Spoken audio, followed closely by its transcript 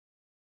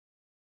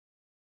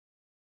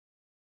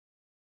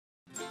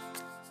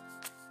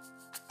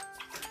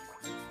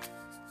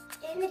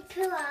in the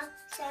pool,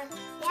 so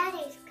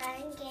Daddy's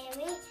gonna give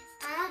me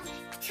a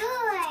toy.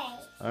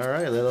 All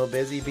right, little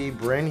busy bee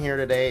Bryn here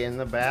today in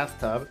the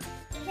bathtub.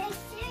 Daddy's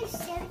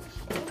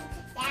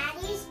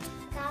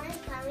gonna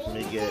come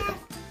in get it.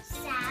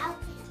 So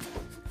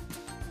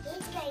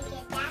he's gonna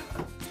get that.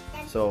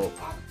 So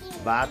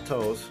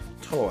Vatos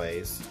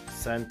Toys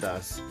sent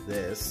us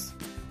this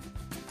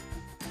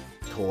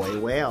toy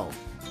whale.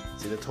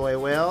 See the toy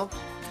whale?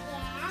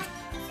 Yeah,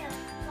 so we're going to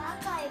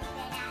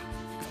put that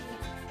in the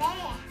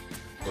bag.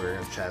 We're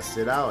gonna test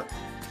it out.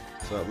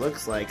 So it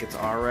looks like it's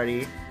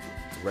already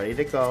ready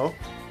to go.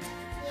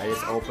 I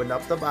just opened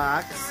up the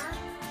box.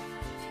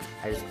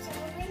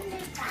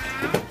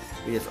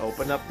 We just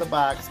opened up the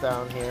box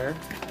down here.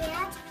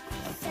 Yeah,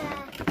 so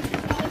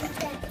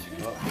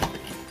Oh,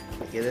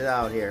 get it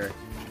out here.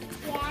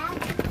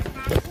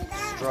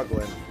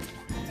 Struggling.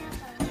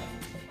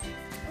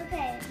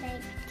 Okay,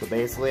 like, So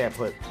basically I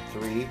put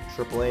 3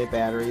 AAA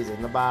batteries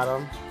in the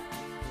bottom.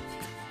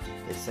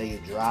 They say you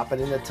drop it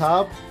in the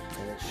tub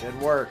and it should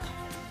work.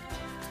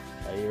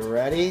 Are you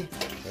ready?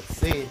 Let's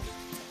see.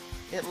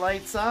 It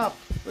lights up.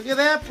 Look at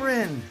that,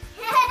 Bryn.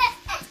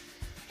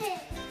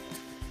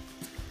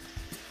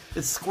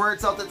 It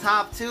squirts out the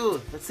top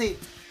too. Let's see.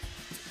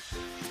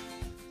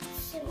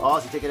 Oh,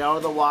 so you take it out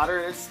of the water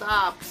and it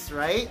stops,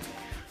 right?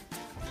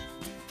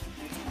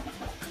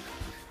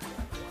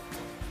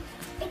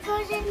 it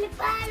goes in the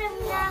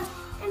bottom now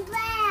and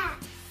black.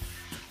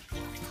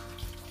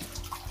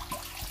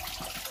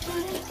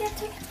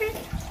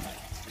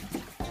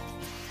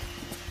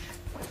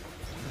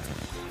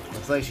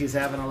 Looks like she's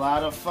having a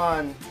lot of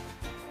fun.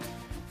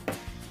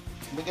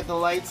 Look at the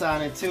lights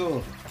on it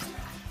too.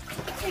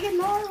 It's like a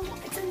normal.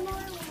 It's a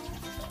normal.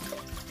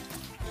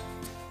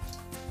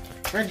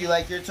 Bryn, do you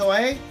like your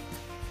toy?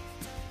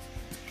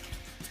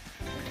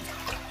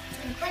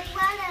 Which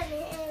one of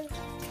it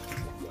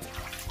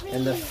is?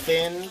 And the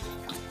fin,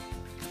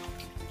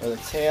 or the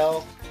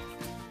tail,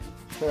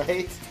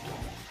 right?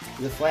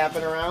 Is it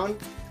flapping around?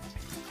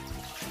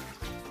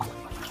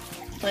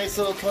 Nice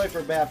little toy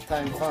for bath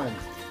time fun.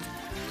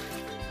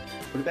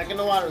 Put it back in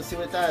the water and see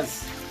what it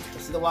does.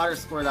 Let's see the water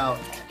squirt out.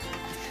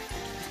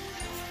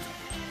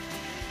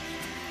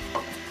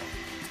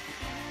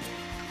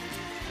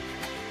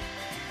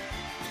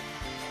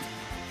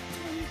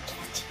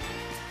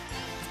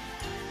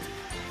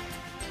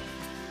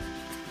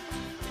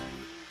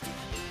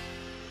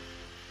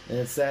 And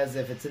it says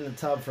if it's in the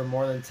tub for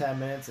more than 10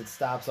 minutes, it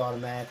stops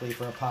automatically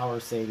for a power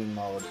saving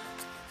mode.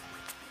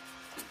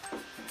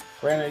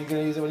 Brandon, are you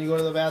going to use it when you go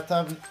to the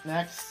bathtub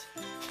next?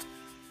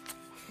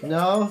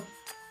 No?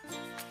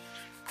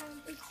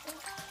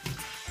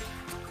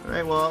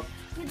 Alright, well,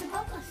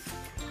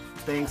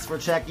 thanks for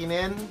checking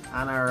in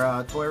on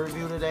our toy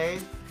review today.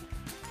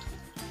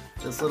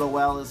 This little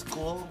well is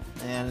cool,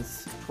 and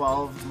it's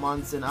 12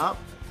 months and up.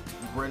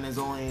 Bryn is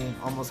only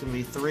almost going to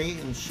be 3,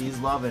 and she's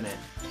loving it.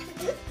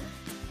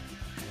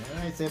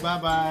 Alright, say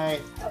bye-bye.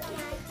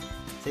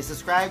 Say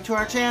subscribe to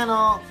our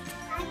channel.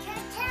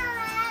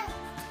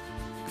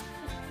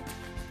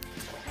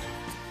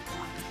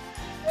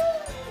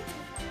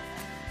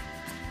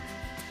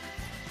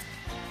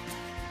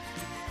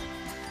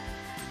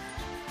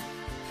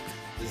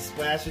 Is it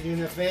splashing you in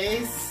the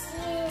face?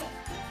 Yeah.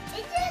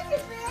 It's just a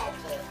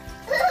blanket.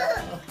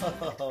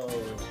 Oh.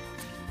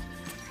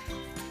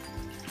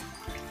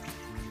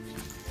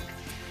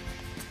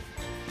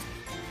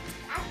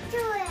 I'm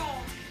doing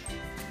it.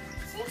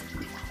 See?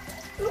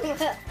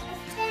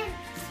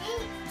 See?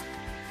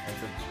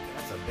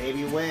 That's a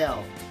baby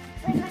whale.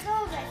 Wait, let go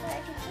of it so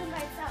I can see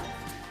myself.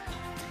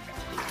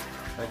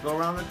 Like go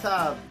around the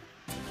tub.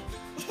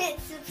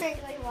 It's a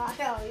prickly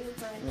water.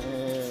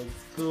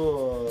 It's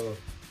cool.